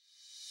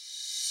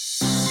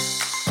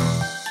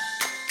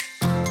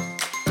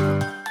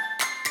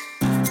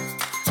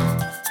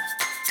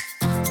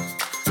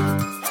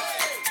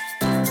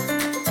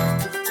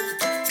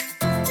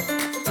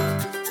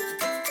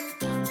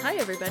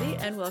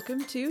and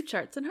welcome to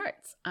Charts and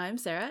Hearts. I'm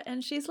Sarah,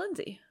 and she's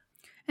Lindsay.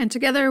 And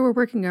together we're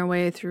working our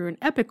way through an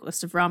epic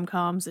list of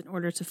rom-coms in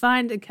order to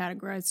find and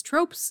categorize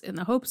tropes in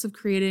the hopes of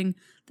creating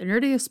the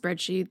nerdiest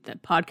spreadsheet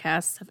that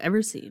podcasts have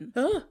ever seen.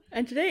 Oh,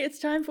 and today it's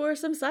time for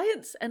some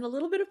science and a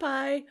little bit of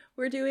pie.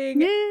 We're doing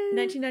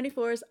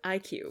 1994's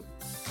IQ.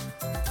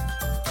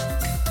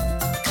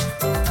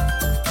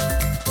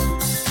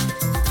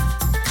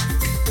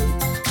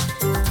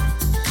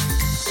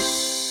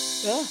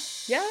 Oh,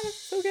 yeah,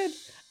 so good.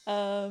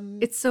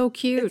 It's so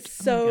cute. It's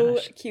so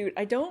cute.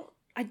 I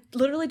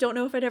literally don't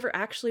know if I'd ever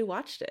actually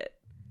watched it.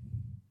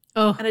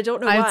 Oh, and I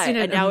don't know why.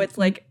 And now it's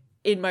like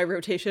in my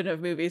rotation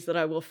of movies that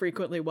I will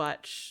frequently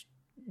watch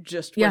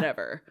just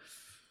whenever.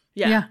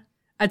 Yeah.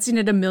 I'd seen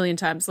it a million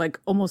times. Like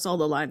almost all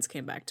the lines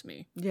came back to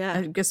me. Yeah.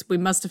 I guess we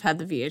must have had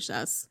the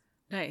VHS.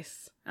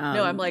 Nice.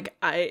 No, I'm like,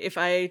 if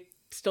I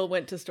still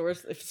went to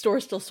stores, if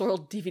stores still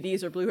sold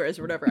DVDs or Blu-rays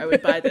or whatever, I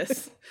would buy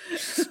this.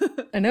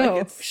 I know.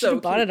 Like, it's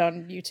so bought it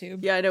on YouTube.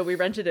 Yeah, I know. We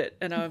rented it,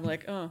 and now I'm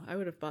like, oh, I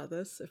would have bought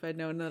this if I'd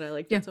known that I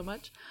liked it so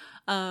much.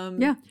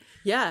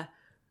 Yeah.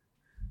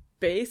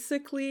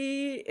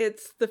 Basically,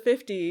 it's the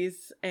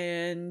 50s,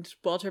 and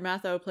Walter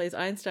Matthau plays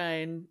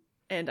Einstein,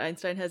 and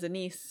Einstein has a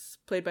niece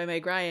played by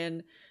Meg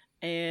Ryan,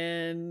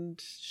 and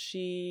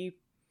she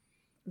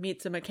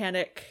meets a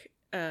mechanic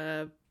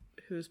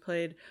who's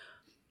played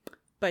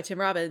by Tim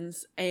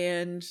Robbins,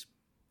 and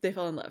they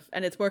fall in love.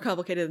 And it's more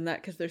complicated than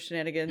that because there's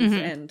shenanigans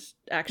and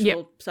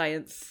actual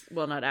science.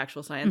 Well, not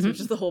actual science, which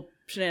is the whole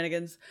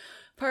shenanigans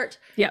part.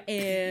 Yeah.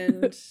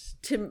 And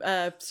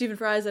Stephen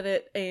Fry's in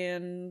it,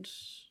 and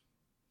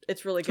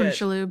it's really good.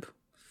 Tony Shalhoub.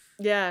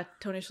 Yeah,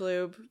 Tony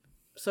Shalhoub.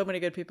 So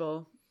many good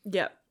people.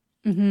 Yeah.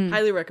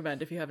 Highly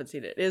recommend if you haven't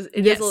seen it.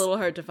 It is a little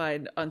hard to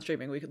find on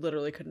streaming. We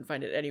literally couldn't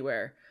find it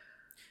anywhere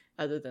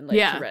other than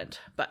to rent.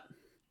 But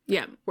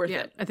worth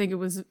it. I think it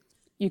was,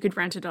 you could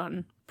rent it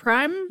on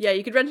Prime. Yeah,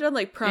 you could rent it on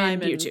like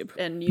Prime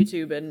and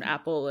YouTube and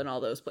Apple and all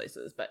those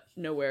places, but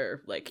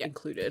nowhere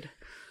included.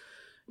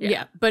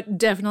 Yeah, but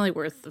definitely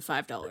worth the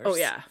 $5. Oh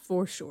yeah,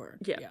 for sure.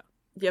 Yeah.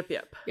 Yep.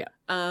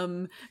 Yeah.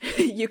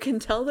 You can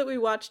tell that we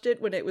watched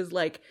it when it was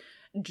like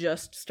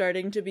just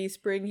starting to be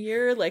spring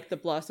here, like the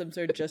blossoms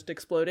are just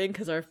exploding,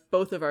 because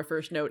both of our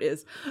first note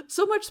is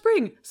so much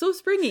spring, so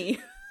springy.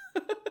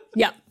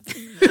 Yeah.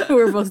 We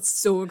were both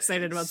so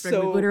excited about spring.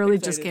 So we literally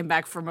excited. just came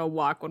back from a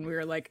walk when we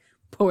were like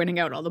pointing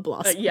out all the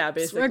blossoms. Yeah,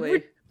 basically.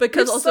 We're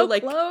because also so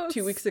like close.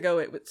 2 weeks ago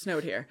it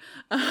snowed here.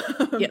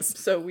 Yes.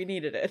 So we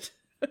needed it.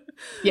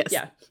 Yes.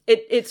 Yeah.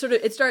 It sort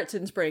of, it starts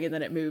in spring and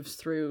then it moves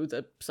through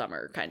the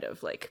summer kind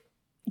of like.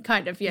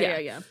 Kind of.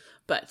 Yeah.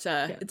 But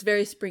it's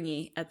very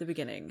springy at the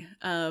beginning.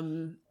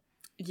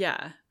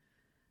 Yeah.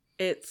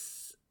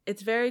 It's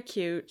very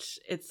cute.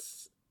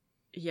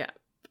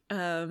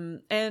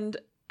 And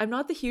I'm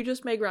not the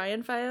hugest Meg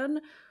Ryan fan,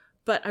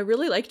 but I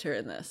really liked her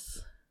in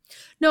this.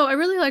 No, I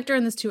really liked her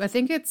in this too. I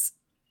think it's,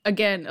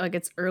 again, like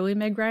it's early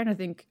Meg Ryan. I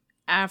think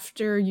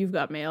after You've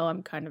Got Mail,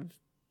 I'm kind of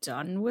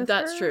done with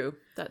That's her.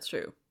 That's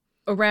true.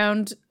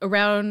 Around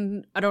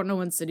I don't know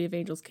when City of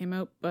Angels came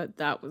out, but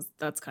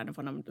that's kind of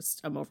when I'm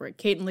over it.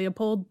 Kate and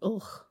Leopold,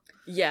 ugh.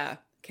 Yeah.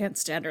 Can't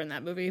stand her in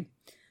that movie.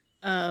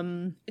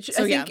 She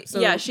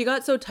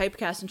got so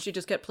typecast and she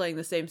just kept playing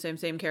the same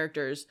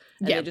characters,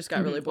 and they just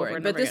got really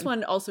boring. But this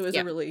one also is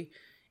a really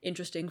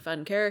interesting,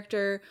 fun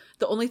character.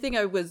 The only thing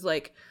I was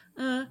like,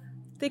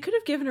 they could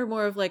have given her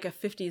more of like a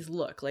 50s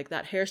look. Like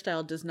that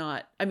hairstyle does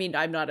not, I mean,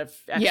 I'm not an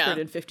expert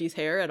in 50s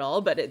hair at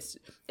all, but it's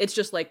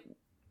just like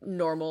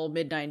normal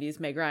mid-90s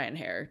Meg Ryan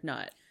hair,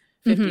 not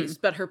 50s.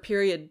 But her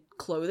period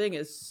clothing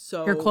is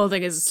so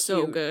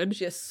so good.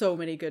 She has so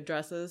many good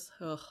dresses.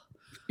 Ugh.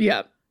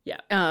 Yeah.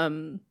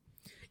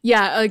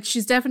 Yeah. Like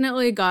she's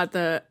definitely got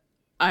the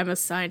I'm a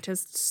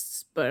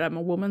scientist, but I'm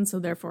a woman, so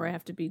therefore I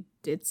have to be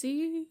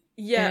ditzy.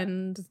 Yeah.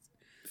 And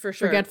for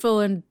sure. Forgetful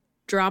and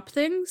drop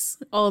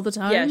things all the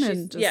time.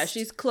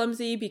 She's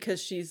clumsy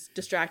because she's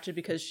distracted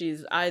because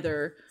she's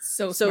either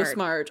so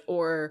smart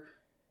or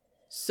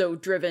so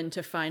driven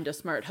to find a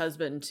smart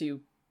husband to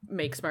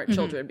make smart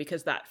children,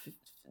 because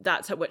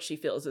that's what she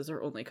feels is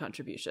her only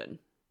contribution.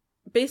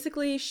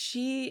 Basically,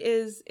 she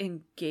is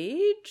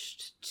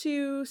engaged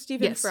to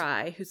Stephen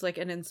Fry, who's like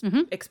an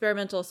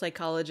experimental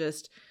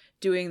psychologist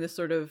doing this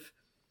sort of,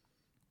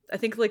 I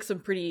think, like some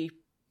pretty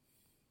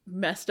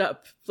messed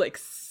up like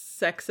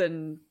sex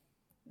and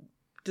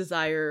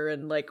desire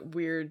and like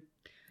weird,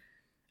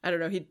 I don't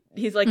know,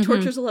 he's like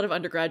tortures a lot of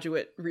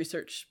undergraduate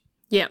research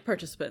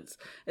participants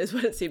is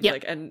what it seems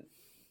like, and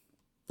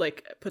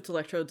like puts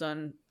electrodes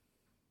on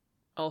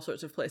all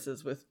sorts of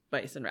places with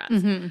mice and rats.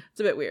 It's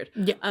a bit weird.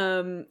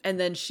 And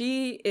then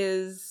she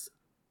is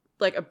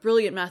like a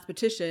brilliant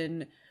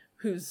mathematician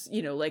who's,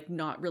 like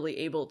not really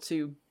able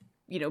to,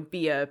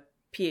 be a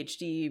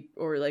PhD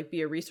or like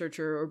be a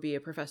researcher or be a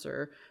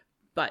professor,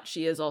 but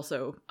she is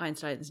also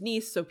Einstein's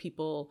niece. So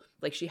people,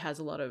 like, she has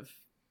a lot of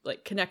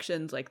like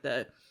connections, like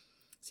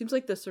seems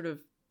like the sort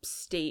of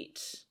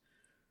state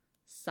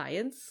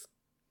science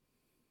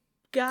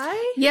guy.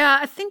 Yeah,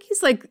 I think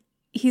he's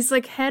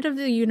like head of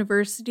the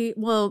university.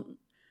 Well,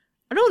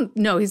 I don't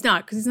know. He's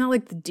not, because he's not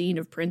like the dean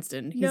of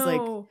Princeton. He's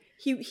like,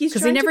 he's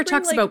because he never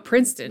talks about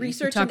Princeton.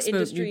 Research he talks and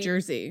about New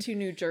Jersey. to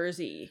New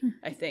Jersey,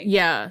 I think.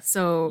 Yeah.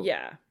 So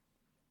yeah,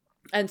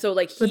 and so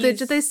like, but did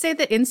they say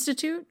the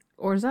Institute,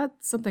 or is that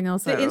something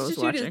else? The I was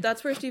Institute watching?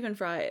 that's where Stephen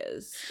Fry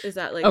is. Is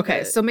that like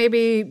okay? So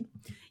maybe.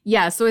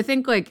 Yeah, so I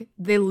think like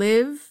they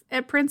live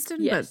at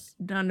Princeton, yes.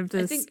 but none of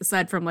this,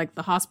 aside from like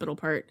the hospital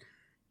part,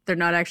 they're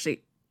not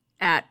actually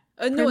at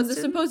no, Princeton. the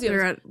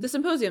symposium. The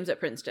symposium's at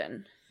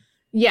Princeton.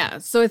 Yeah,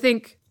 so I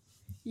think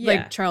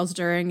like Charles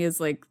During is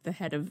like the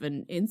head of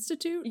an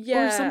institute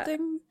or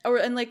something.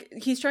 And like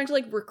he's trying to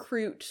like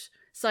recruit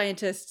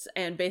scientists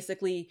and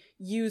basically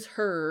use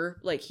her,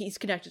 like he's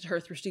connected to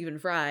her through Stephen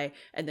Fry,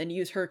 and then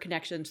use her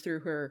connections through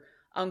her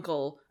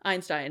uncle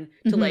Einstein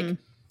to like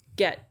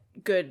get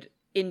good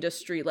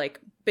industry, like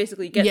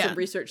basically get some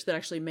research that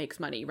actually makes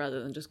money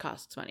rather than just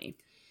costs money,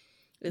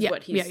 is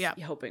what he's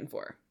hoping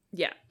for.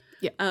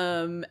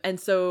 And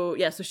so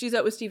so she's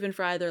out with Stephen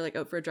Fry. They're like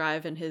out for a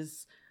drive, and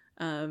his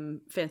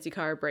fancy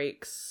car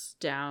breaks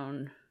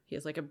down. He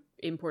has like a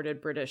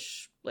imported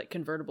British like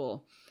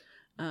convertible.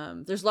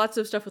 There's lots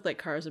of stuff with like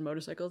cars and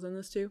motorcycles in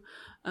this too,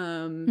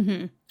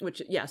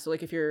 which so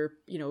like if you're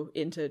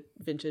into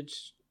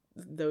vintage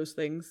those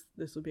things,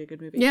 this would be a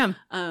good movie.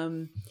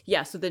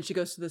 So then she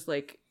goes to this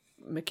like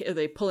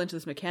they pull into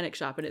this mechanic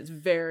shop, and it's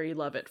very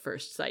love at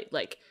first sight,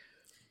 like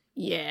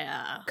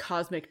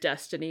cosmic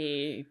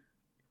destiny,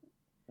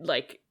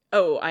 like,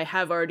 oh, I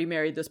have already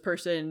married this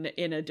person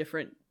in a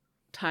different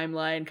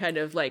timeline, kind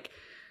of like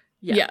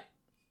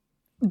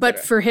but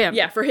for him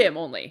for him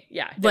only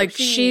like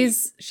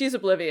she's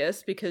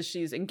oblivious because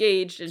she's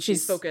engaged and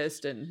she's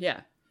focused, and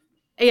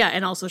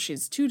and also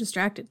she's too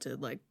distracted to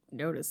like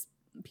notice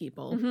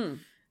people.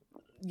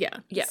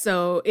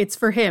 So it's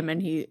for him,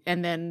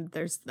 and then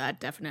there's that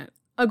definite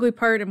ugly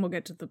part, and we'll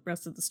get to the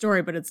rest of the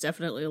story, but it's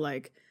definitely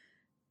like,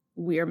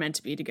 we are meant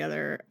to be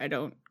together, I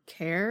don't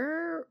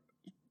care.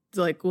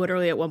 Like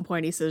literally at one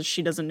point he says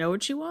she doesn't know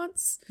what she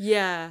wants.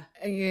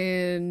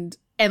 And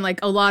like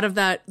a lot of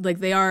that, like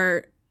they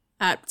are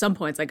at some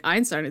points, like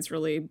Einstein is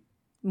really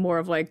more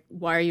of like,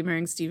 why are you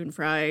marrying Stephen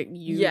Fry?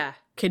 You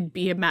could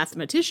be a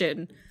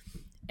mathematician.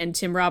 And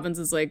Tim Robbins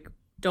is like,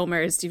 don't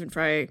marry Stephen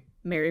Fry,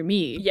 marry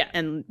me.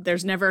 And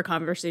there's never a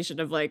conversation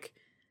of like,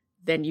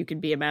 then you can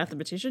be a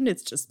mathematician.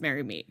 It's just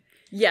marry me.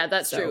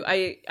 That's true.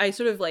 I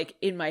sort of like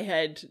in my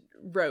head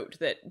wrote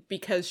that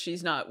because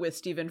she's not with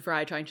Stephen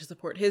Fry trying to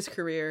support his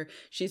career,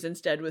 she's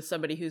instead with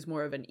somebody who's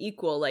more of an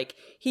equal. Like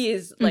he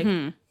is like,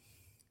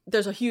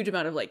 there's a huge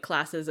amount of like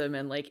classism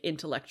and like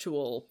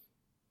intellectual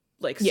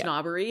like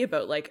snobbery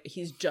about like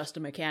he's just a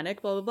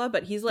mechanic, blah blah blah,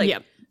 but he's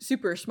like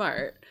super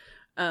smart,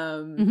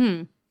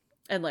 and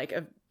like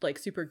a like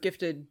super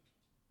gifted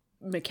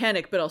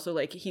mechanic, but also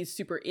like he's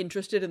super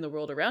interested in the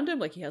world around him.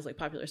 Like he has like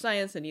popular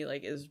science, and he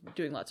like is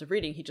doing lots of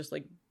reading. He just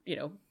like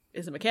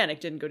is a mechanic,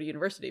 didn't go to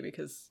university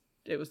because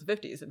it was the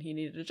 50s and he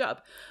needed a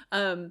job.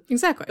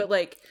 Exactly. But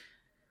like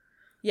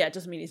it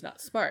doesn't mean he's not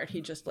smart.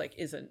 He just like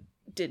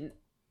didn't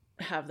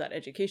have that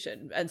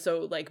education. And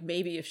so like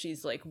maybe if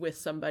she's like with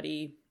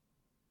somebody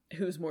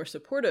who's more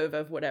supportive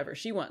of whatever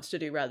she wants to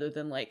do, rather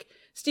than like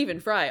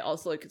Stephen Fry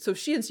also, like, so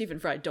she and Stephen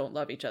Fry don't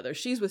love each other.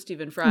 She's with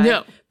Stephen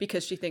Fry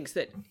because she thinks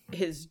that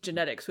his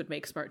genetics would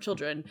make smart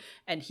children,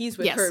 and he's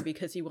with her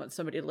because he wants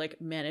somebody to like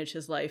manage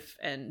his life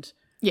and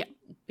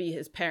be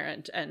his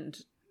parent and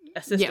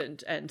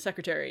assistant and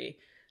secretary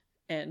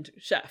and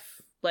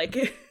chef.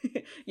 Like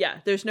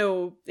there's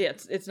no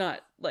it's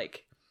not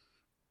like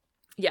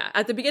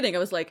at the beginning I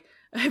was like,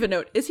 I have a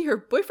note, is he her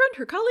boyfriend,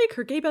 her colleague,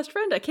 her gay best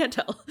friend? I can't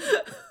tell.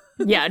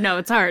 No,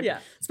 it's hard.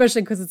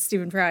 Especially because it's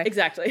Stephen Fry.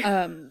 Exactly.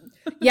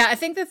 I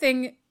think the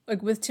thing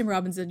like with Tim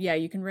Robinson,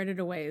 you can write it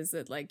away, is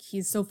that like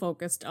he's so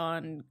focused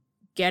on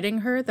getting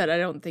her that I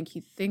don't think he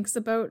thinks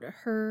about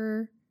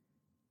her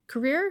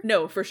career.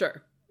 No, for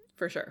sure.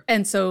 For sure.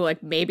 And so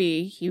like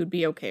maybe he would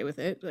be okay with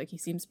it. Like he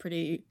seems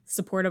pretty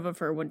supportive of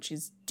her when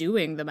she's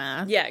doing the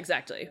math. Yeah,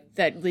 exactly.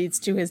 That leads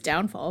to his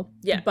downfall.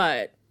 Yeah.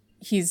 But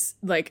he's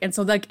like, and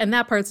so like, and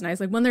that part's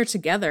nice. Like when they're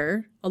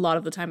together, a lot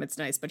of the time it's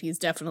nice, but he's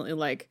definitely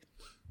like,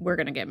 we're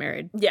going to get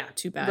married. Yeah.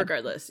 Too bad.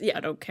 Regardless. Yeah.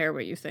 I don't care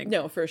what you think.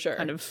 No, for sure.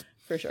 Kind of.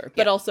 For sure.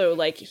 But also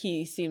like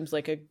he seems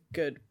like a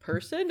good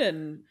person,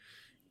 and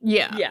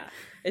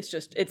it's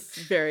just, it's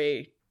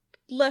very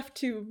left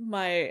to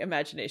my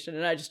imagination,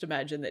 and I just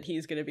imagine that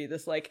he's going to be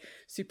this like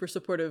super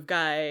supportive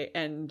guy,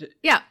 and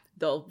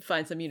they'll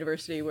find some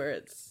university where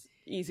it's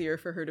easier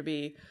for her to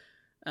be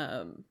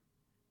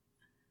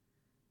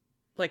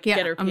like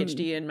get her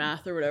PhD in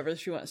math or whatever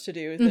she wants to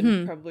do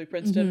than probably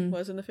Princeton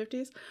was in the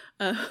 50s.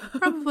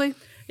 Probably.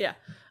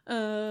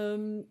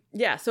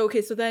 So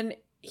okay, so then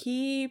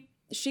she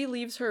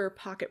leaves her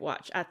pocket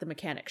watch at the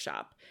mechanic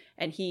shop,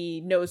 and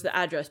he knows the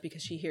address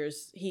because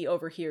he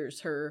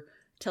overhears her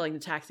telling the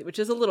taxi, which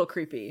is a little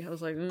creepy. I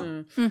was like,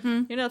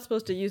 you're not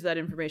supposed to use that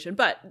information,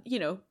 but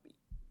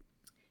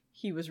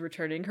he was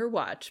returning her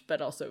watch,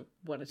 but also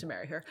wanted to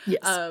marry her.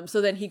 Yes.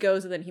 So then he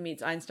goes, and then he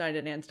meets Einstein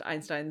and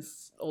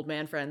Einstein's old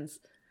man friends,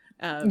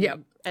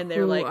 Yep. And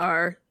they're Who like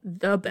are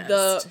the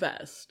best. the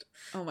best.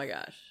 Oh my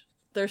gosh.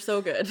 They're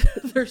so good.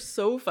 They're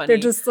so funny. They're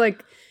just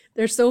like,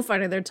 they're so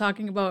funny. They're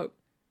talking about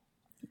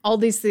all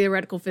these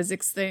theoretical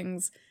physics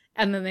things,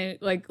 and then they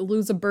like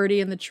lose a birdie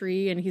in the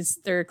tree, and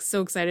they're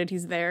so excited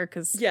he's there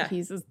because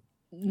he's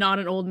not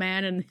an old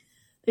man, and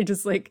they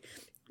just like,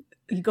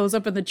 he goes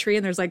up in the tree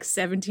and there's like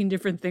 17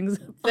 different things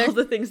up there. All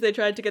the things they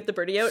tried to get the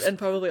birdie out, and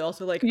probably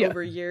also like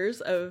over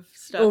years of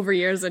stuff. Over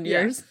years and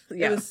years.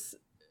 Yeah.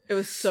 It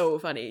was so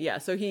funny. Yeah.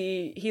 So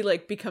he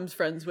like becomes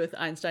friends with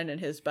Einstein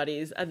and his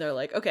buddies, and they're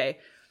like, okay,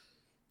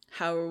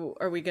 how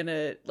are we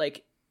gonna,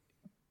 like,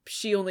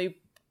 she only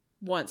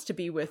wants to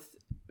be with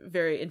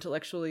very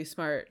intellectually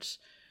smart,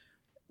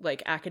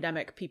 like,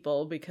 academic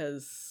people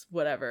because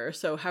whatever.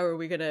 So how are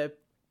we gonna,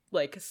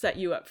 like, set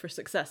you up for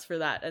success for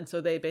that? And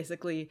so they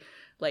basically,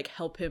 like,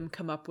 help him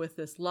come up with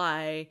this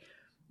lie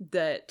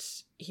that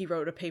he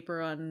wrote a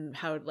paper on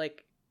how,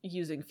 like,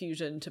 using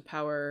fusion to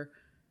power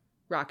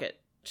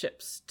rocket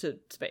ships to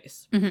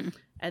space. Mm-hmm.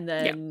 And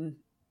then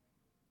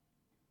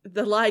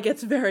the lie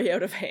gets very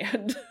out of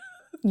hand.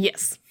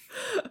 Yes.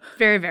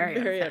 Very, very,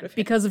 Very out of hand.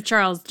 because of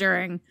Charles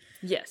During.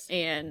 Yes.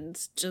 And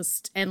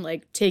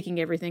like taking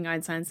everything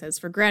Einstein says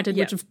for granted,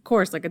 which of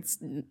course, like, it's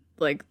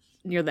like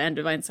near the end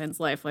of Einstein's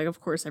life, like, of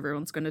course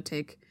everyone's going to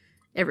take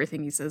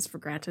everything he says for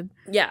granted.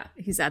 Yeah.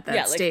 He's at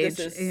that stage.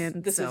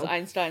 This is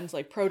Einstein's,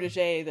 like,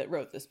 protege that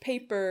wrote this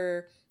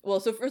paper.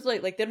 Well, so first,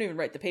 like they don't even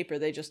write the paper.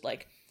 They just,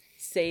 like,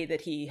 say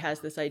that he has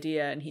this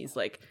idea, and he's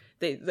like,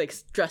 they like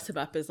dress him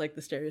up as, like,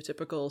 the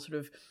stereotypical sort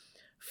of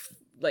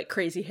like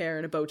crazy hair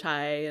and a bow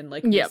tie and,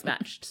 like,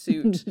 mismatched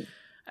suit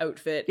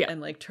outfit,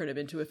 and, like, turn him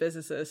into a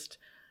physicist.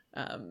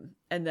 And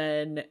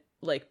then,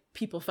 like,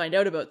 people find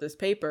out about this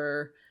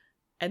paper,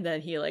 and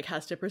then he, like,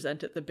 has to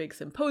present at the big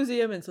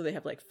symposium, and so they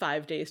have, like,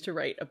 5 days to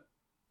write a,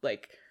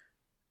 like,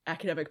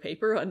 academic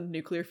paper on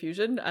nuclear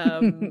fusion.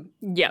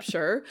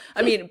 Sure.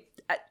 I mean,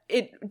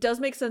 it does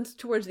make sense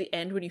towards the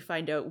end when you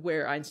find out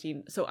where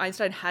Einstein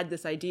had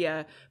this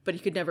idea, but he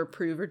could never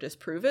prove or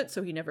disprove it,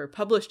 so he never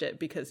published it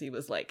because he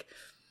was like,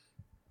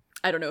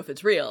 I don't know if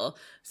it's real.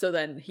 So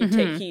then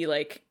he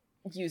like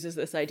uses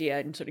this idea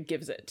and sort of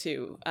gives it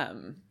to I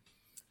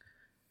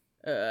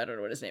don't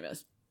know what his name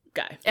is.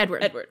 Guy.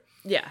 Edward.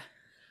 Yeah.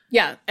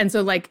 Yeah. And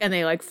so, like, and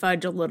they, like,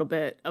 fudge a little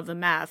bit of the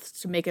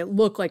math to make it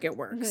look like it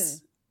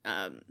works.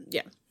 And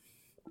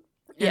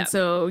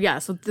so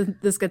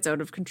this gets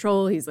out of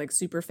control. He's, like,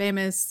 super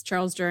famous.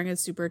 Charles During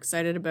is super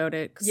excited about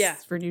it. 'Cause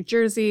it's for New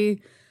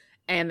Jersey.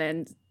 And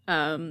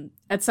then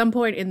at some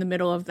point in the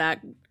middle of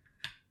that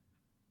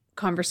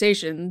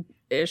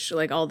conversation-ish,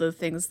 like, all the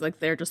things, like,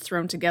 they're just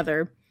thrown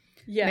together.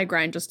 Meg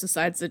Ryan just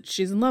decides that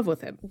she's in love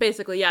with him.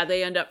 Basically,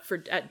 they end up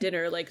at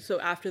dinner, like, so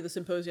after the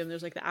symposium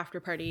there's, like, the after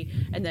party,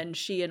 and then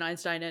she and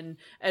Einstein and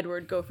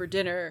Edward go for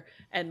dinner,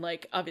 and,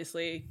 like,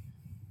 obviously,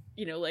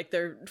 you know, like,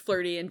 they're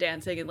flirty and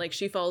dancing, and, like,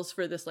 she falls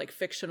for this, like,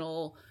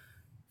 fictional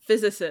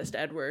physicist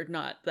Edward,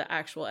 not the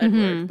actual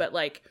Edward, but,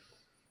 like,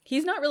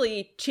 he's not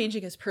really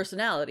changing his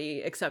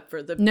personality except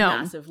for the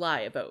massive lie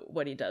about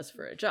what he does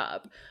for a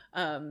job.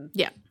 And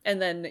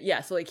then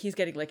so, like, he's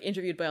getting, like,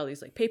 interviewed by all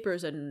these, like,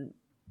 papers and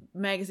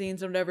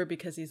magazines or whatever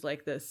because he's,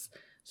 like, this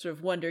sort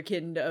of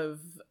wonderkind of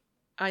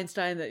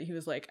Einstein, that he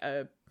was, like,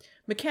 a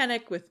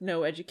mechanic with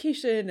no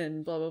education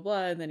and blah blah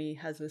blah, and then he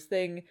has this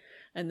thing,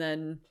 and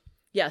then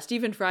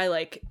Stephen Fry,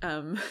 like,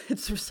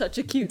 it's such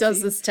a cute does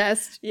scene. This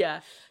test.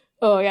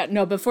 Oh yeah,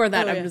 no, before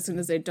that, I'm just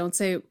gonna say, don't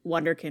say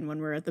wonderkin when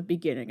we're at the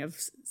beginning of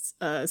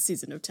a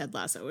season of Ted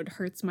Lasso. It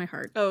hurts my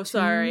heart. Oh,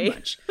 sorry. Too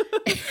much.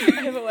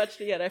 I haven't watched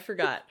it yet. I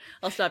forgot.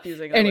 I'll stop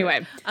using it.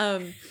 Anyway.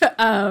 So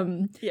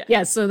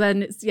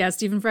then,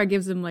 Stephen Fry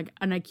gives him, like,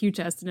 an IQ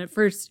test, and at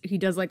first he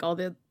does, like, all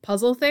the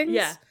puzzle things.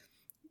 Yeah.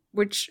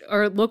 Which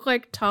look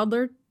like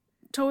toddler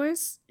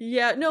toys.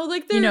 Yeah, no,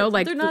 like, they're, you know,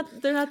 like, they're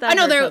not that I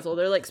know hard puzzle.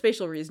 They're, like,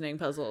 spatial reasoning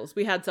puzzles.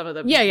 We had some of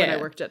them when I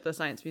worked at the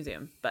Science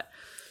Museum, but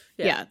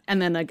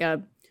and then, like,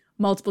 a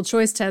multiple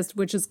choice test,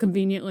 which is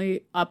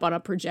conveniently up on a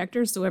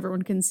projector so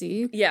everyone can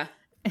see.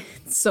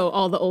 So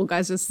all the old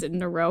guys just sit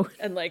in a row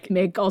and, like,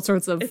 make all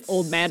sorts of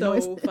old man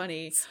noises. It's so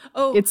funny.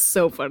 Oh, it's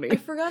so funny. I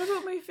forgot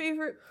about my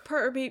favorite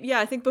part.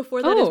 I think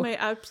before that is my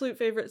absolute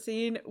favorite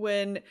scene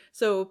when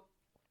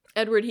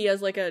Edward, he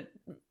has, like, a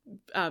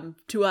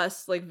to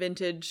us, like,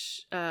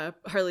 vintage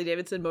Harley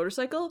Davidson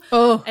motorcycle.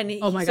 And he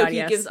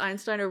gives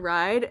Einstein a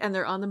ride, and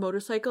they're on the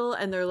motorcycle,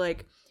 and they're,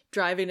 like,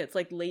 driving. It's,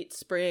 like, late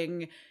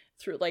spring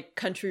through, like,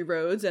 country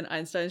roads, and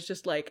Einstein's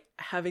just, like,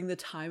 having the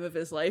time of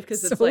his life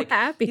because it's so, like,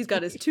 happy. He's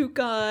got his toque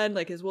on,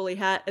 like, his woolly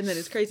hat, and then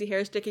his crazy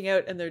hair sticking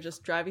out, and they're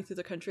just driving through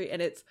the country,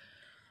 and it's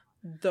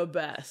the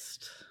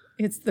best.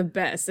 It's the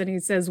best. And he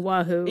says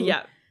wahoo.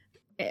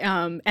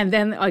 And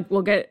then, like,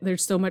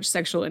 there's so much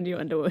sexual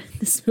innuendo in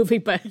this movie,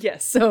 but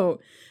so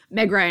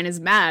Meg Ryan is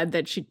mad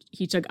that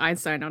he took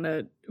Einstein on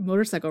a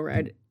motorcycle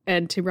ride,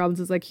 and Tim Robbins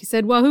is like, he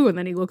said wahoo, and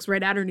then he looks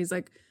right at her and he's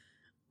like,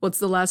 what's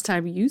the last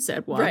time you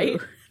said wahoo? Right.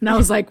 And I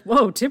was like,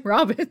 whoa, Tim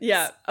Robbins.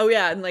 Yeah. Oh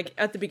yeah. And, like,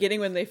 at the beginning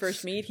when they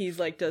first meet, he's,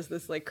 like, does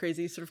this, like,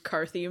 crazy sort of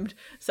car themed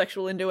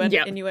sexual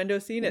innuendo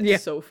scene.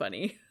 It's so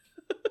funny.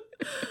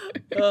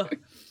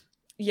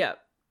 Yeah,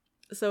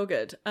 so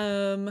good.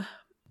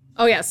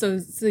 Oh yeah, so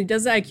he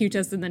does the IQ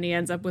test and then he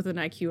ends up with an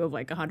IQ of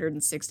like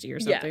 160 or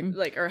something. Yeah,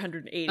 like or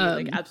 180,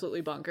 like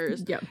absolutely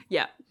bonkers. Yeah.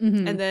 Yeah.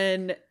 Mm-hmm. And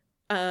then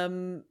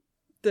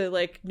the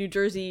like New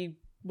Jersey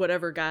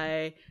whatever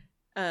guy,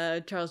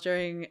 Charles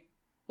During,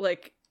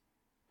 like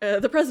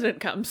the president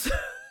comes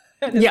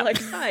and is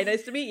like, "Hi,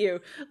 nice to meet you.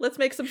 Let's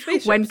make some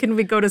spaceships. When can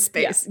we go to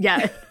space?"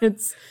 Yeah.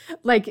 It's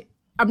like,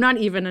 I'm not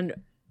even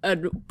a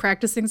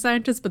practicing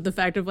scientist, but the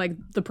fact of like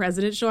the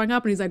president showing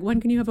up and he's like, "When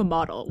can you have a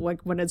model?"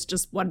 Like when it's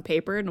just one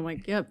paper, and I'm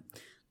like, "Yep,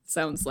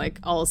 sounds like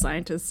all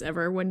scientists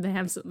ever when they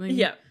have something."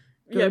 Yeah,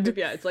 good.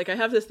 yeah. It's like, I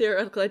have this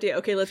theoretical idea.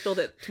 Okay, let's build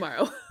it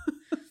tomorrow.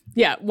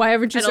 Yeah, why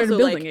haven't you And started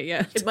also, building like, it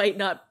yet? It might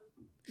not,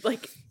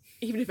 like,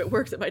 even if it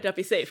works, it might not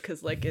be safe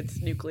because like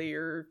it's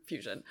nuclear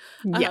fusion.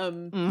 Yeah.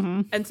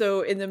 And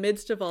so in the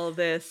midst of all of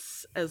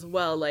this as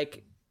well,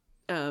 like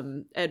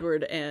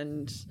Edward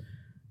and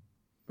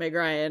Meg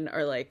Ryan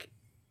are like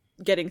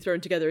getting thrown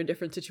together in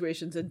different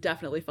situations and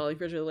definitely falling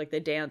for each other. Like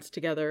they dance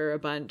together a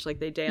bunch, like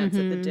they dance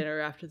at the dinner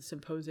after the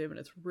symposium, and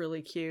it's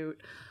really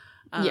cute.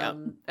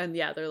 And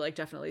yeah, they're like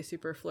definitely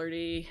super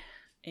flirty,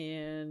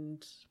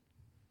 and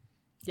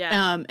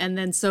and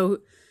then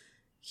so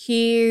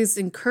he's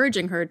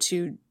encouraging her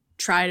to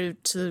try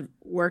to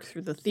work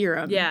through the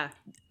theorem. Yeah.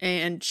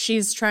 And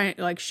she's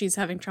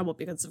having trouble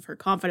because of her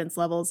confidence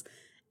levels.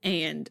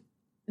 And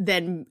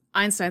then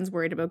Einstein's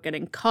worried about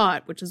getting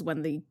caught, which is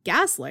when the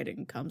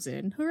gaslighting comes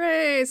in.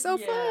 Hooray, so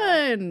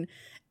fun.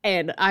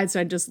 And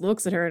Einstein just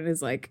looks at her and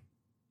is like,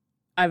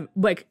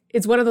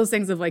 it's one of those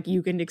things of like,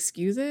 you can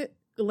excuse it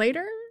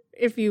later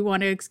if you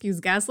want to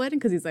excuse gaslighting,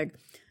 because he's like,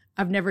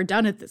 I've never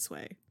done it this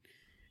way.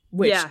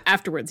 Which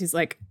afterwards he's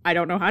like, I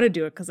don't know how to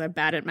do it because I'm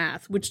bad at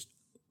math, which,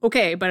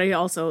 okay, but he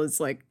also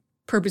is like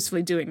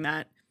purposefully doing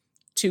that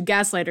to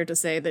gaslight her to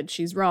say that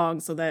she's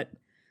wrong so that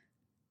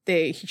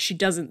she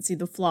doesn't see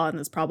the flaw in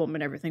this problem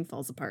and everything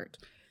falls apart.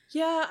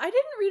 Yeah, I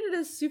didn't read it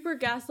as super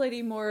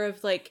gaslighty, more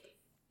of like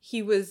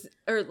he was,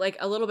 or like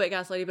a little bit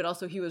gaslighty, but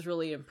also he was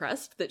really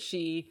impressed that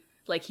she,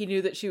 like he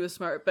knew that she was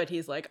smart, but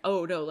he's like,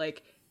 oh no,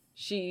 like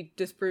she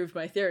disproved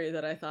my theory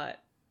that I thought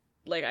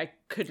like I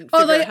couldn't figure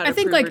out how to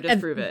prove or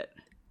disprove it.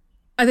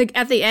 I think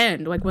at the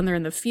end, like when they're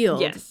in the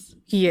field,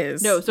 he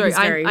is. No, sorry,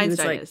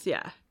 Einstein is,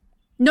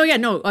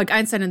 No, like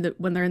Einstein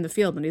when they're in the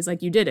field and he's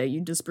like, you did it,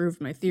 you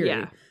disproved my theory.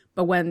 Yeah.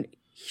 But when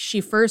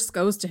she first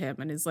goes to him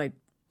and is like,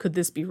 could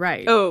this be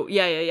right? Oh,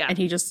 yeah. And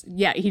he just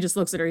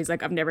looks at her, he's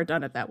like, I've never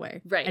done it that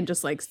way. Right. And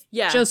just like,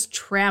 just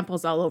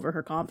tramples all over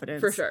her confidence.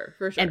 For sure.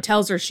 And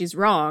tells her she's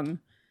wrong.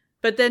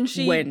 But then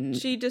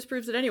she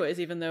disproves it anyways,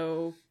 even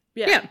though,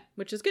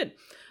 which is good.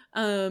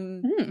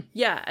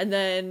 Yeah, and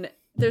then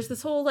there's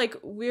this whole like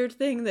weird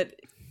thing that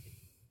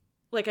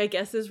like I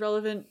guess is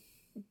relevant,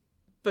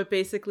 but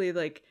basically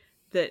like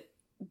that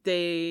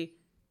they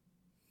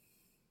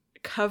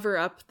cover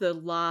up the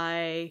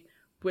lie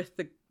with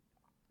the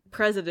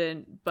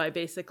president by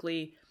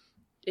basically,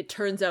 it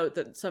turns out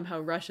that somehow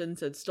Russians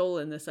had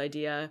stolen this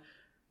idea,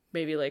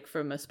 maybe like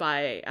from a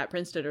spy at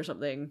Princeton or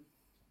something,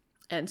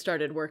 and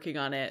started working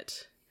on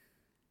it.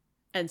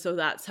 And so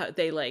that's how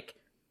they like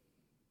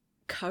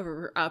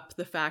cover up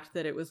the fact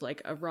that it was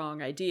like a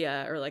wrong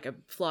idea or like a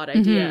flawed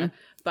idea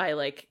by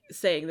like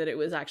saying that it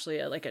was actually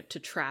to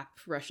trap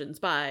Russian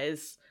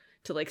spies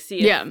to like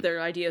see if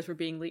their ideas were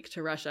being leaked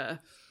to Russia.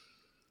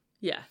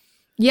 Yeah,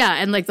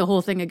 and like the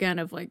whole thing again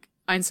of like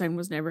Einstein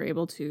was never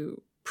able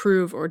to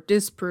prove or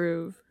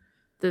disprove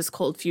this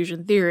cold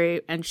fusion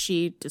theory, and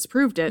she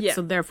disproved it.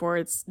 So therefore,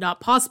 it's not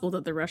possible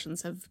that the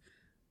Russians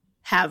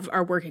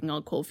are working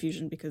on cold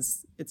fusion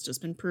because it's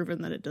just been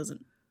proven that it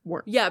doesn't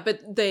work. Yeah,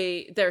 but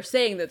they're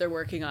saying that they're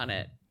working on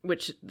it,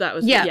 which that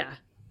was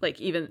like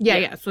even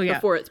so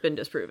before it's been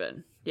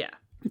disproven.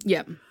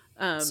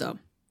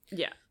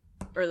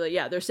 Or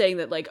they're saying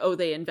that like, oh,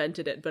 they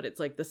invented it, but it's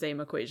like the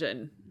same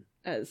equation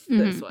as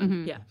this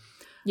one.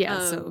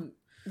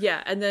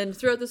 And then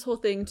throughout this whole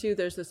thing too,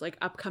 there's this like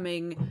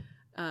upcoming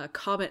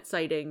comet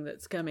sighting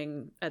that's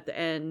coming at the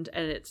end,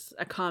 and it's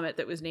a comet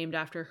that was named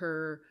after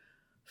her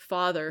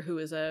father, who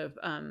is a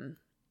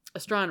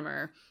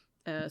astronomer.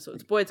 So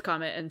it's Boyd's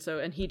comet,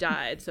 and he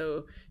died.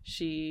 So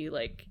she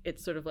like,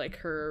 it's sort of like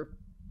her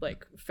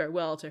like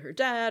farewell to her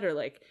dad, or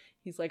like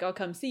he's like, I'll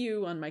come see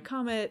you on my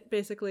comet,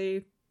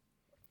 basically.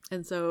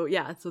 And so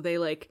so they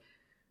like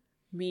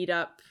meet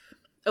up.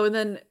 Oh, and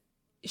then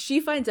she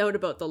finds out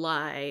about the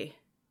lie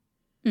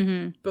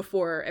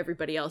before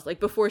everybody else. Like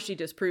before she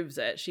disproves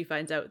it, she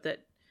finds out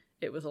that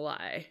it was a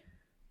lie.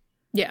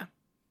 Yeah.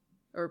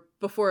 Or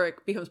before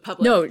it becomes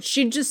public. No,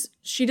 she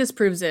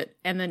disproves it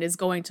and then is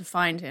going to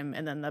find him,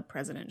 and then the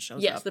president shows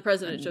up. Yes, the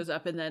president shows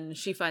up, and then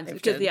she finds him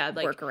because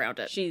like work around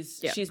it.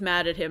 She's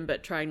mad at him,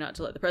 but trying not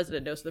to let the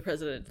president know. So the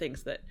president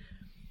thinks that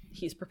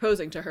he's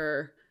proposing to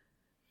her,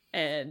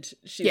 and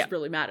she's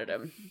really mad at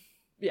him.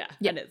 Yeah,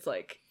 and it's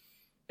like,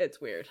 it's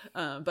weird,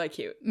 but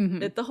cute.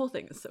 The whole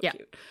thing is so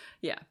cute.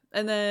 Yeah,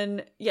 and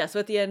then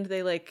so at the end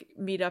they like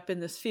meet up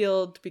in this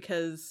field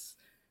because.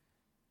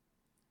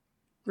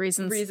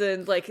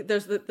 Reasons like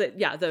there's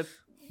the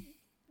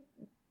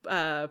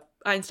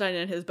Einstein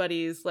and his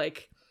buddies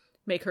like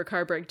make her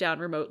car break down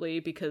remotely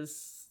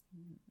because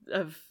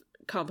of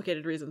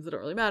complicated reasons that don't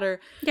really matter.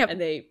 Yep.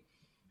 And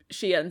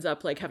she ends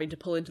up like having to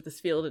pull into this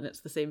field, and it's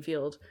the same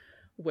field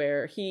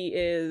where he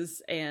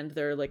is, and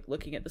they're like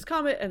looking at this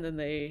comet, and then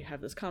they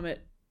have this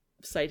comet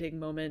sighting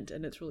moment,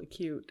 and it's really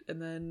cute.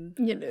 And then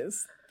It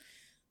is.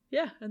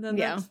 yeah, and then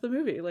Yeah. that's the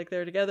movie. Like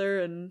they're together,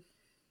 and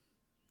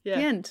yeah.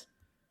 The end.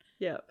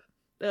 Yep.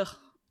 Ugh.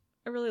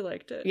 I really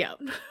liked it. Yeah.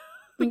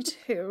 Me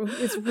too.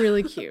 It's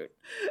really cute.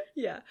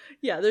 Yeah.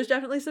 Yeah, there's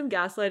definitely some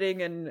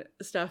gaslighting and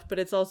stuff, but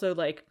it's also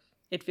like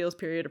it feels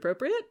period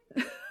appropriate.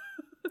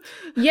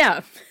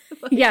 Yeah.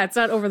 Yeah, it's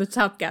not over the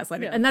top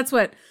gaslighting. Yeah. And that's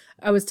what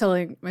I was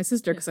telling my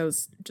sister, because I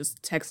was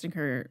just texting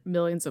her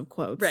millions of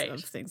quotes Right.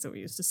 of things that we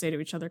used to say to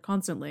each other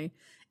constantly.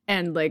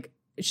 And like,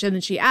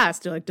 then she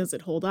asked, like, does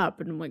it hold up?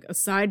 And I'm like,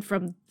 aside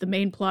from the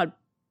main plot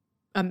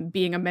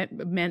being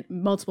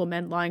multiple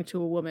men lying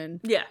to a woman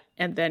Yeah.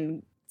 and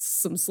then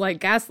some slight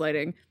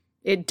gaslighting,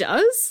 it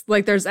does.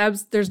 Like, there's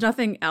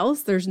nothing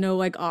else. There's no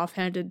like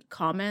offhanded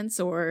comments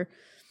or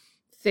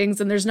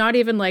things, and there's not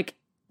even like,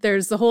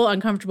 there's the whole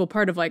uncomfortable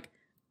part of like,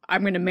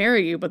 I'm going to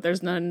marry you, but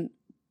there's no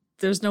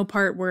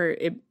part where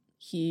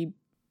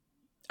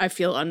I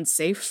feel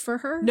unsafe for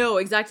her. No,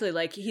 exactly.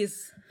 Like he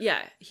doesn't go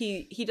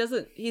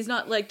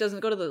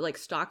to the like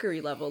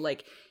stalkery level.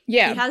 Like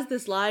Yeah. he has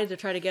this lie to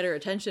try to get her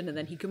attention, and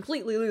then he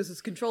completely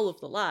loses control of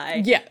the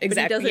lie. Yeah,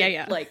 exactly. But he doesn't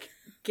Yeah. like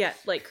get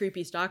like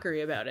creepy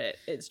stalkery about it.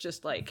 It's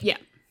just like Yeah.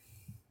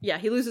 Yeah,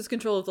 he loses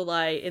control of the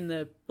lie in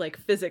the like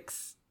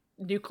physics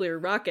nuclear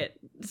rocket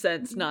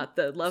sense, not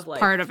the love life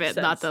Part of it,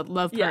 sense. not the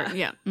love Yeah. part.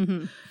 Yeah.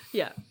 Mm-hmm.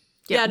 Yeah.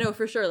 Yeah. Yeah, no,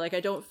 for sure. Like I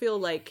don't feel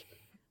like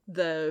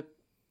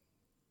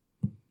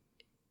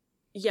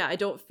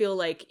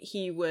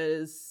he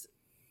was,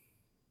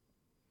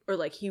 or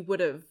like he would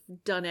have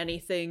done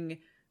anything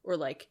or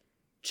like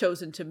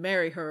chosen to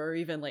marry her or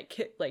even like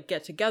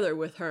get together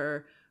with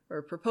her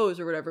or propose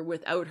or whatever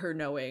without her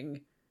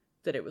knowing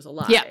that it was a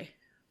lie. Yeah.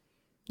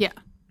 Yeah.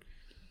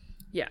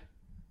 Yeah.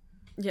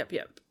 Yep.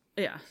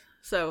 Yeah.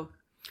 So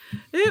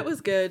it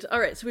was good. All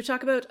right. So we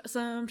talk about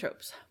some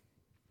tropes.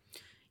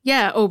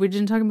 Yeah. Oh, we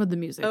didn't talk about the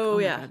music. Oh,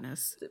 my yeah.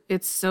 goodness.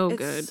 It's so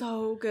good. It's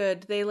so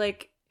good. They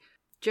like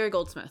Jerry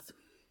Goldsmith.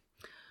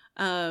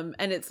 And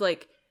it's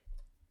like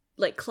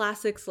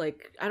classics,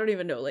 like I don't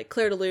even know, like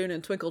Claire de Lune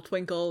and Twinkle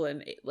Twinkle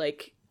and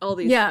like all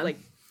these like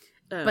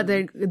but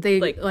they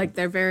like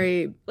they're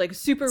very like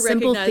super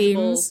simple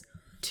recognizable themes,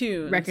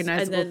 tunes,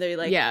 recognizable, and then they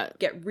like yeah.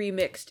 get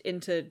remixed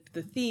into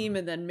the theme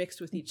and then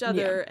mixed with each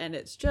other, and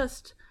it's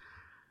just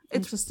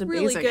just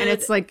really amazing. good. And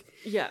it's like,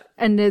 yeah,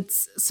 and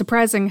it's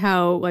surprising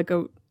how like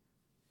a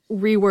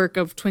rework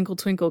of Twinkle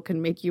Twinkle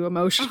can make you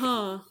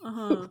emotional.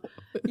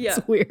 Yeah,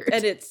 It's weird.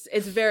 and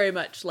it's very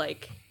much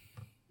like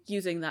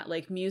using that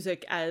like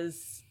music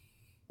as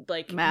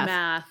like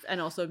math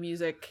and also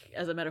music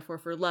as a metaphor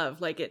for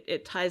love. Like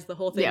it ties the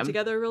whole thing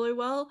together really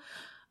well.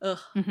 Ugh,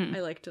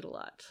 I liked it a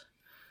lot.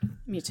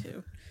 Me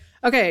too.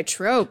 Okay,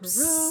 tropes.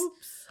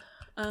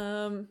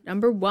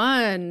 Number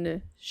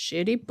 1,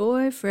 shitty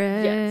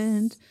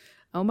boyfriend. Yes.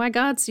 Oh my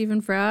God,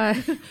 Stephen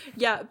Fry.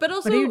 Yeah, but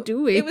also what are you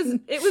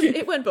doing?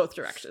 it went both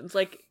directions.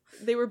 Like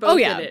they were both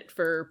in it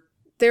for.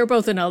 They were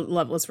both in a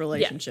loveless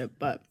relationship,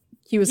 but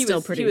he was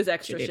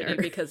extra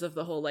shitty because of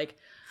the whole like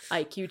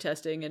IQ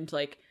testing and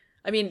like,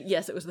 I mean,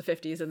 yes, it was the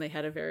 50s and they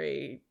had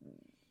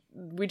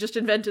we just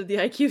invented the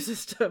IQ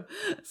system.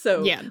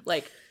 So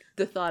like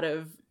the thought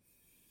of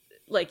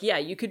like, yeah,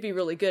 you could be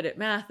really good at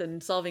math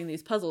and solving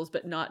these puzzles,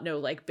 but not know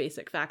like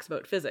basic facts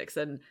about physics.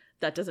 And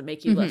that doesn't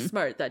make you less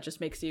smart. That just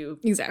makes you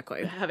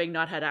having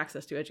not had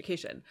access to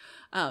education.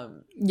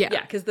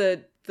 Because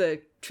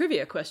the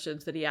trivia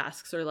questions that he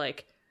asks are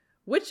like,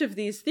 which of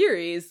these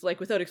theories,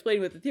 like without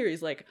explaining what the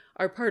theories like,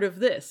 are part of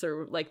this,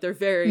 or like they're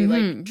very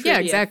like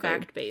trivia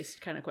fact-based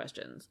kind of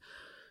questions.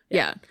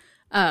 Yeah.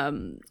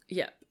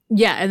 Yeah.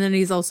 And then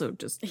he's also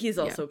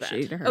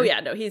bad. Oh yeah,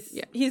 no,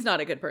 he's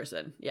not a good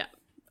person. Yeah.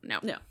 No.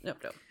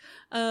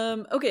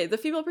 Okay, the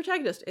female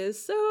protagonist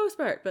is so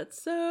smart, but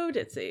so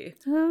ditzy.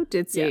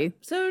 Yeah,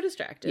 so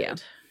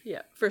distracted.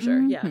 Yeah, for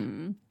sure. Yeah.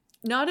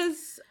 Not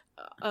as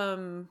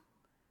oh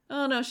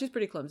no, she's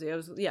pretty clumsy.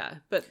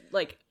 But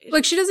like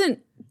she doesn't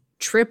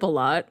trip a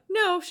lot.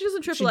 No, she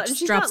doesn't trip a lot. And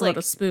she drops a lot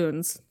of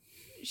spoons.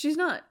 She's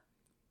not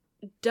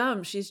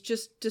dumb. She's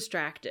just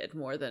distracted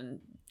more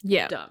than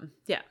dumb.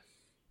 Yeah.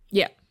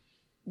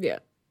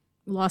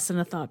 Lost in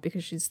a thought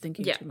because she's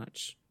thinking too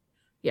much.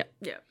 Yeah.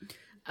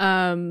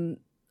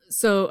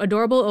 So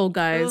adorable old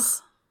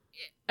guys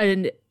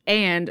and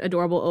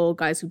adorable old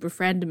guys who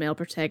befriend a male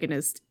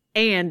protagonist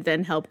and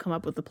then help come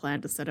up with a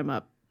plan to set him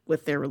up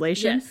with their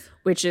relation,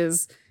 which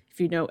is, if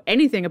you know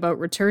anything about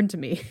Return to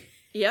Me.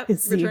 Yep.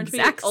 Return to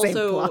Me.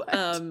 Also,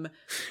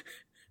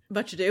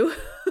 Much Ado.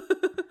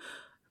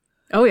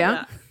 Oh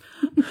yeah.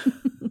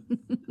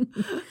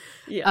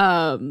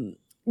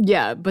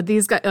 Yeah. But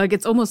these guys, like,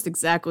 it's almost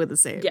exactly the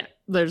same. Yeah.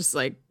 There's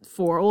like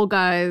 4 old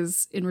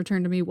guys in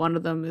Return to Me. One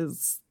of them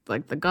is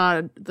like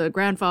the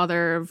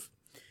grandfather of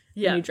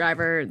Minnie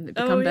Driver, and they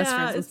become best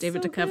friends with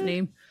David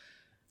Duchovny.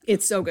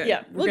 It's so good.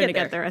 Yeah, we're we'll gonna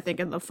get get there. I think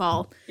in the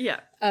fall. Yeah.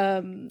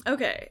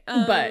 Okay.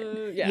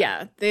 But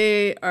yeah,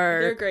 they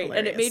are. They're great, hilarious.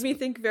 and it made me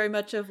think very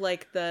much of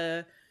like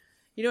the,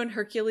 you know, in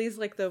Hercules,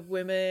 like the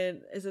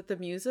women. Is it the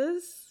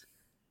Muses?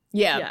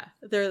 Yeah,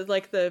 they're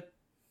like the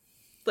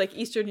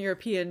Eastern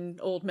European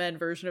old men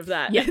version of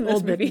that. yeah, in this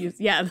old men. movie.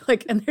 Yeah,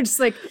 like, and they're just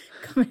like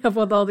coming up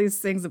with all these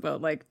things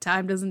about like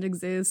time doesn't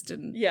exist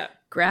and Yeah.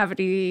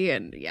 gravity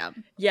and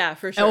Yeah,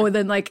 for sure. Oh, and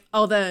then like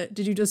all the,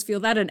 did you just feel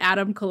that an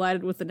atom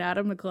collided with an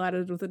atom that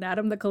collided with an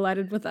atom that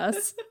collided with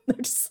us? They're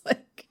just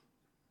like,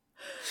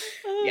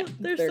 Oh,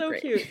 they're so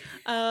great. cute.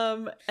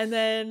 And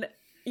then,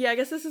 yeah, I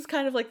guess this is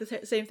kind of like the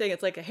same thing.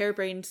 It's like a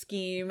harebrained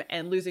scheme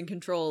and losing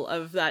control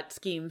of that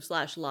scheme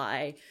 /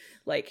 lie.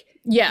 Like,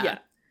 yeah,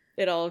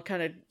 it all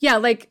kind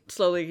of like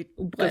slowly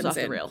goes blends off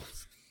the in.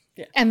 rails.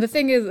 And the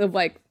thing is of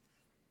like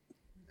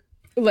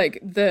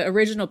the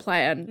original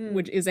plan,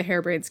 which is a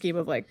harebrained scheme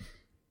of like,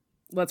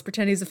 let's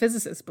pretend he's a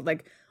physicist, but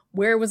like,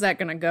 where was that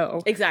gonna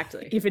go?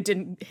 Exactly. If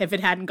it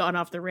hadn't gone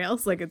off the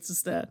rails, like it's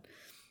just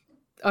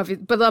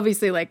but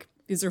obviously like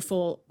these are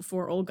four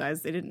old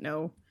guys. They didn't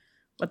know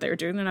what they were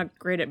doing. They're not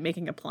great at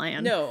making a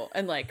plan. No,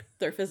 and like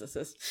they're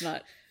physicists,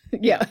 not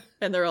Yeah.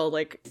 and they're all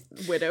like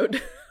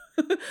widowed.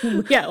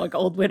 Yeah, like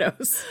old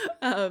widows.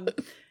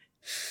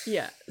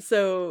 Yeah.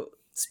 So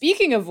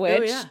Speaking of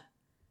which, oh yeah.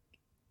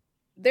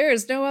 there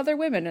is no other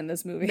women in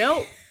this movie.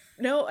 No,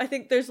 I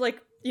think there's like,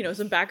 you know,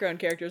 some background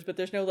characters, but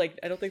there's no like,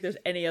 I don't think there's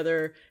any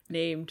other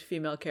named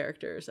female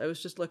characters. I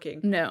was just looking.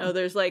 No. Oh,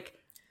 there's like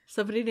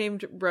somebody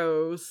named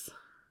Rose.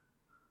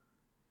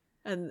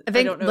 And I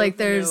think don't know like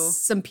if I there's know-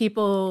 some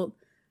people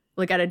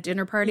like at a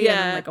dinner party and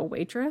Yeah. then like a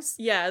waitress.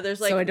 Yeah, there's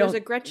like So I there's a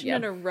don't- Gretchen yeah.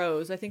 and a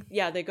Rose. I think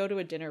they go to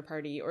a dinner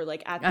party or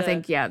like at the I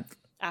think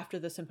after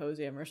the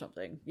symposium or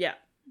something. Yeah.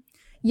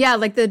 Yeah,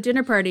 like the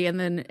dinner party, and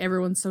then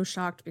everyone's so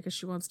shocked because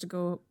she wants to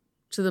go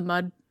to the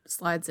mud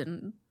slides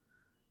in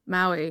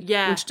Maui,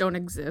 Yeah. which don't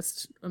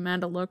exist.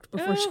 Amanda looked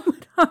before she Oh.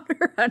 went on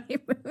her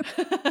honeymoon.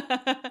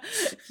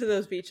 To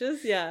those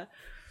beaches, yeah.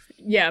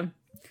 Yeah.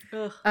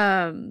 Ugh.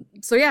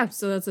 So yeah,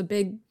 so that's a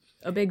big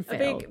A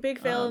fail. big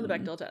fail in the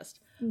Bechdel test.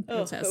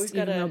 Oh, Test, but we've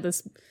got even though a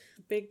this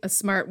big a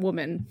smart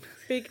woman.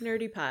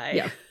 nerdy pie.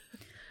 Yeah.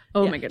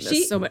 Oh Yeah. my goodness,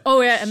 She- so much.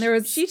 Oh yeah, and there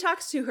was She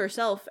talks to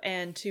herself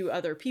and to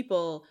other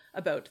people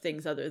about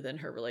things other than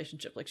her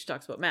relationship. Like she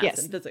talks about math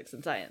Yes. and physics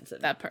and science. And,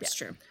 that part's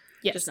true.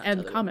 Yes, Just not to and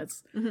other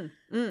comments.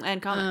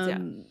 and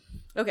comments.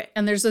 Yeah. Okay.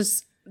 And there's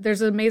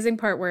an amazing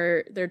part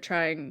where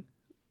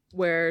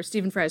where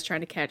Stephen Fry is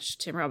trying to catch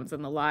Tim Robbins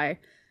in the lie,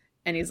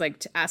 and he's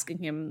like asking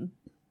him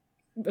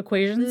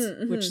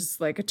equations, which is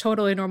like a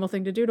totally normal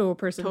thing to do to a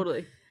person.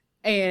 Totally.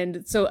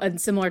 And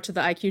similar to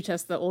the IQ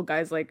test, the old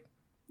guys like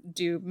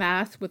do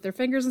math with their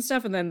fingers and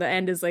stuff, and then the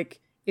end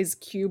is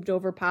cubed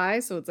over pie,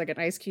 so it's like an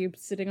ice cube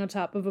sitting on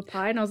top of a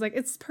pie. And I was like,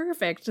 it's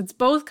perfect. It's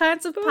both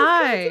kinds of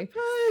pie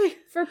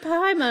for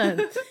Pie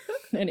Month.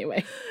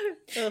 Anyway,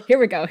 Ugh. here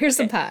we go. Here's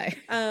some pie.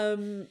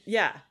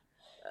 Yeah.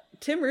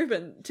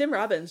 Tim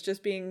Robbins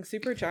just being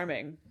super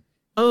charming.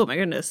 Oh my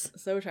goodness,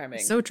 So charming.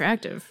 so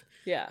attractive.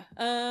 yeah.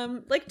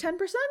 Like 10%?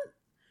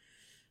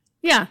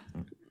 Yeah,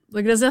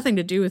 like it has nothing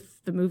to do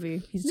with the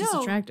movie. He's just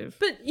No. attractive.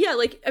 But yeah,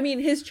 like, I mean,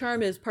 his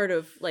charm is part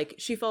of, like,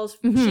 she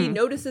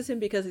notices him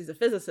because he's a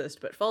physicist,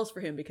 but falls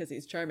for him because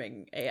he's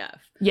charming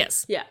AF.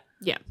 Yes. Yeah.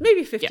 Yeah.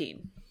 Maybe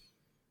 15.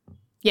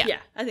 Yeah. Yeah,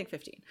 I think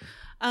 15.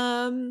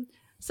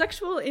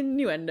 Sexual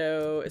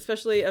innuendo,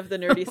 especially of the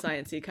nerdy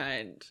sciencey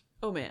kind.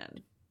 Oh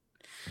man.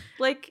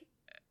 Like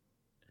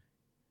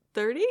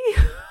 30?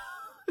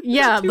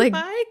 Yeah, Too like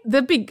high?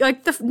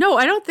 no,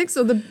 I don't think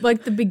so.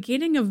 The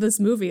beginning of this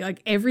movie,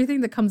 like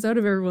everything that comes out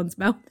of everyone's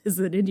mouth is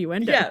an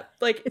innuendo. Yeah,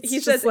 like It's he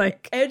just says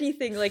like-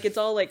 anything, like it's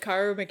all like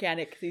car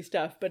mechanicsy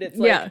stuff, but it's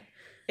like Yeah.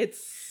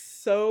 it's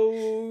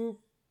so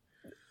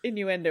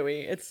innuendo-y.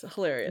 It's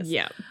hilarious.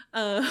 Yeah.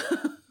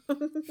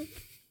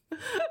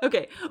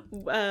 Okay.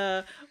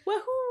 Wahoo!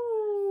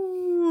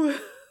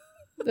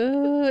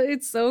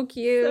 It's so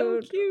cute.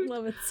 So cute.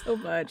 Love it so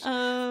much.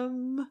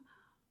 15?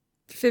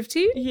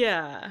 15?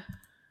 Yeah.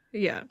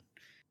 Yeah.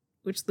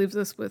 Which leaves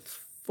us with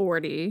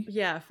 40.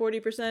 Yeah,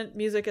 40%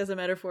 music as a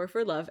metaphor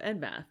for love and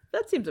math.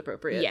 That seems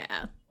appropriate.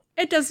 Yeah.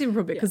 It does seem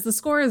appropriate because the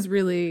score is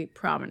really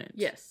prominent.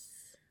 Yes.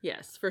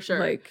 Yes, for sure.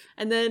 Like,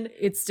 and then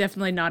it's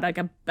definitely not like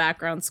a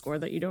background score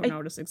that you don't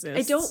notice exists.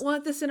 I don't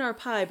want this in our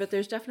pie, but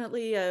there's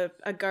definitely a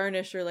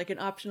garnish or like an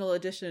optional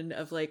addition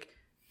of like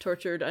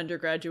tortured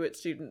undergraduate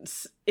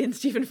students in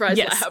Stephen Fry's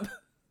Yes. lab.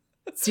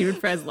 Stephen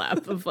Fry's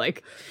lab of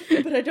like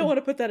But I don't want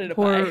to put that in a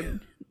pie.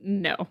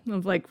 No,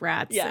 of like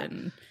rats Yeah.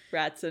 and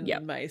Rats and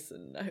Yep. mice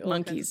and all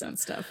monkeys kinds and of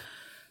stuff.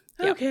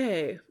 stuff.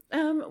 Okay.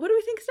 What do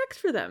we think's next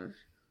for them?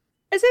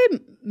 I say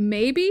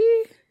maybe.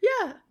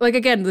 Yeah. Like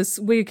again,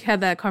 we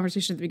had that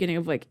conversation at the beginning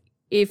of like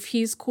if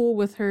he's cool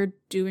with her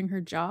doing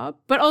her job,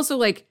 but also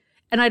like,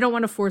 and I don't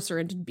want to force her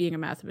into being a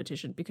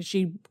mathematician because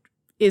she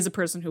is a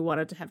person who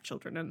wanted to have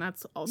children, and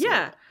that's also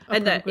Yeah. a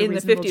And that perfectly in the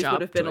reasonable 50s job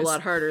would have been choice. a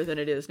lot harder than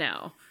it is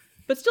now.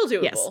 But still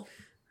doable. Yes.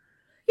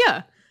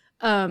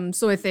 Yeah.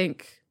 So I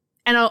think,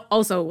 And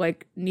also,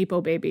 like,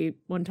 Nepo Baby,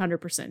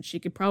 100%. She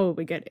could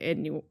probably get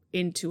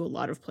into a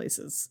lot of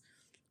places.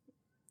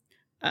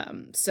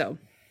 So.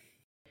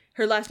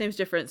 Her last name's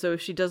different, so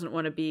if she doesn't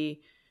want to be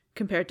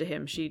compared to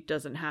him, she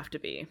doesn't have to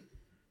be,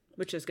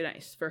 which is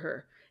nice for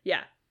her.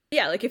 Yeah.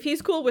 Yeah, like, if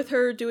he's cool with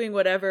her doing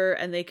whatever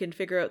and they can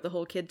figure out the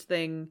whole kids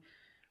thing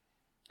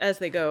as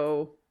they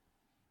go.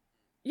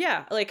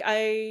 Yeah, like,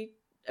 I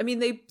mean,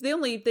 they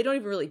don't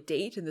even really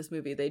date in this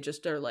movie. They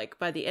just are like,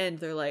 by the end,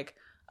 they're like,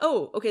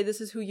 oh, okay,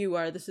 this is who you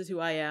are. This is who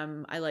I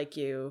am. I like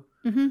you.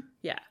 Mm-hmm.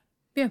 Yeah.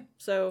 Yeah.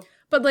 So.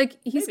 But, like,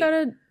 he's got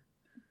a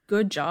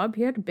good job.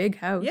 He had a big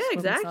house. Yeah, when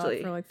we saw exactly.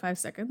 it for like 5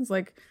 seconds.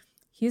 Like,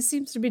 he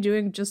seems to be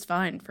doing just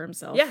fine for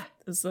himself. Yeah.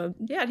 As and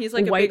he's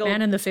like a white big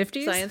man old in the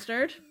 50s. science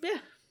nerd. Yeah.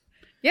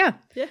 Yeah.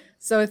 Yeah.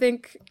 So I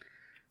think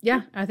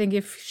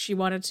if she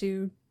wanted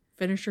to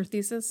finish her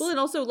thesis, Well, and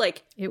also,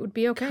 like, it would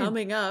be okay.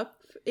 Coming up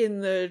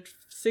in the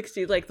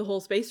 60s, like, the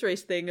whole space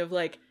race thing of,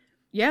 like,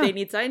 yeah, they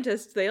need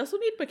scientists. They also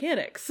need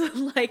mechanics.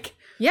 Like,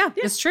 yeah,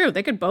 it's true.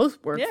 They could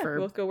both work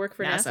both go work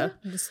for NASA.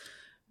 Just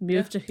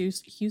move to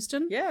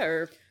Houston. Yeah,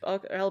 or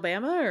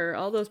Alabama or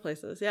all those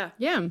places. Yeah.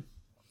 Yeah.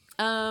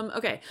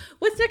 Okay.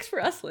 What's next for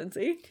us,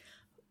 Lindsay?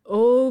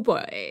 Oh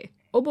boy.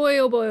 Oh boy,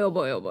 oh boy, oh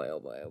boy, oh boy, oh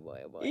boy, oh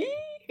boy, oh boy.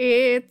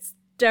 It's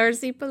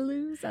Darcy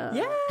Palooza.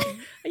 Yeah.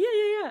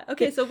 Yeah.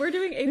 Okay, so we're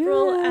doing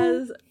April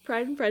as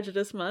Pride and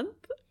Prejudice month.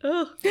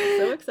 Oh,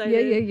 so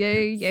excited.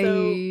 Yay.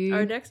 So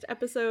our next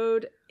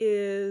episode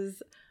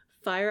is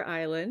Fire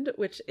Island,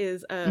 which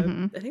is I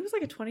think it was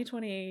like a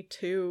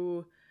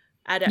 2022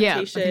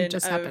 adaptation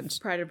of happened.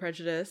 Pride and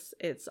Prejudice.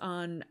 It's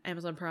on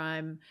Amazon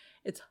Prime.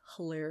 It's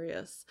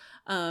hilarious.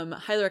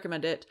 Highly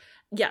recommend it.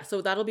 Yeah,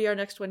 so that'll be our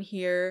next one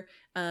here.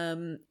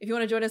 If you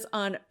want to join us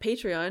on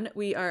Patreon,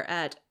 we are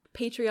at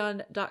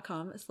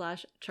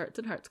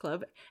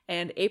patreon.com/chartsandheartsclub,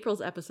 and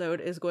April's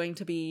episode is going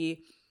to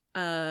be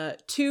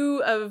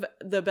 2 of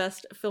the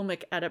best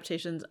filmic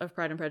adaptations of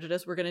Pride and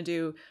Prejudice. We're going to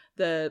do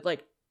the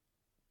like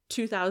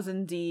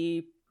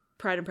 2000D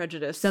Pride and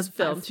Prejudice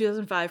film,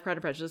 2005 Pride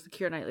and Prejudice, the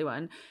Keira Knightley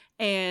one,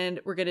 and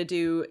we're going to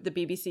do the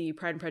BBC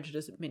Pride and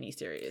Prejudice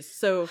miniseries.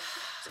 So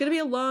it's going to be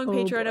a long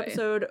Patreon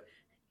episode.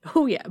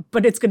 Oh yeah,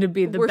 but it's going to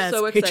be the We're best. We're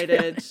so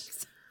excited.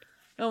 Patreon.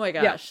 Oh my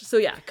gosh. Yeah. So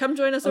yeah, come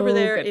join us over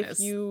there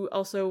if you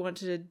also want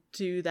to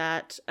do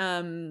that.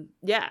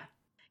 Yeah.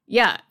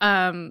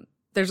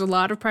 There's a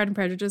lot of Pride and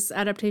Prejudice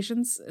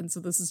adaptations, and so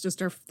this is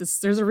just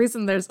there's a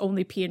reason there's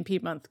only P&P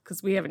month,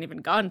 because we haven't even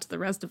gotten to the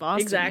rest of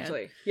Austen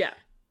exactly yet.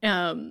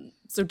 Yeah.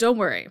 So don't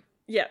worry.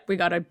 Yeah. We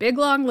got a big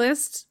long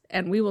list,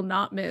 and we will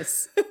not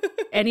miss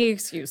any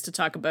excuse to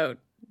talk about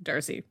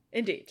Darcy.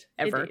 Indeed.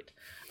 Ever. Indeed.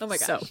 Oh my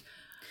gosh. So.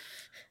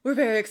 We're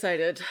very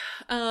excited.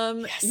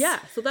 Yes.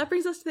 Yeah, so that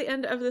brings us to the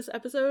end of this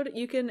episode.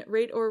 You can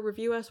rate or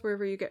review us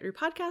wherever you get your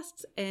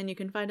podcasts, and you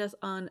can find us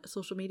on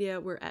social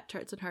media. We're at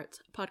Charts and Hearts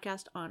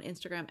Podcast on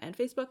Instagram and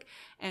Facebook,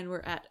 and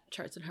we're at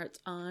Charts and Hearts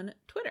on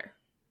Twitter.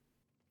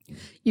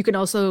 You can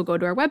also go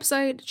to our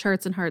website,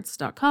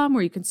 chartsandhearts.com,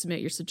 where you can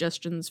submit your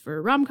suggestions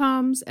for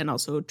rom-coms and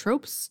also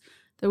tropes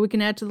that we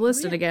can add to the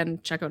list. And again,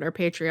 check out our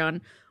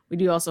Patreon. We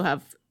do also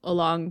have a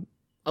long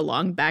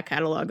back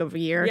catalog of a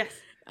year. Yes.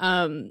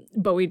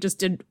 But we just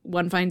did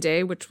One Fine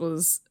Day, which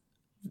was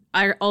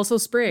also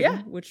Spring,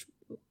 which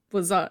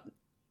was a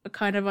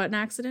kind of an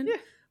accident,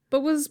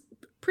 but was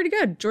pretty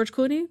good. George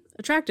Clooney,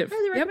 attractive.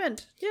 Highly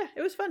recommend. Yeah,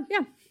 it was fun.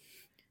 Yeah,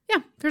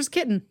 there's a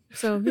kitten,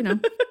 so you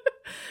know.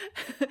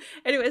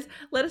 Anyways,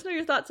 let us know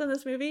your thoughts on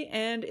this movie,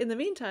 and in the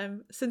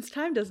meantime, since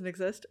time doesn't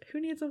exist,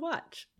 who needs a watch?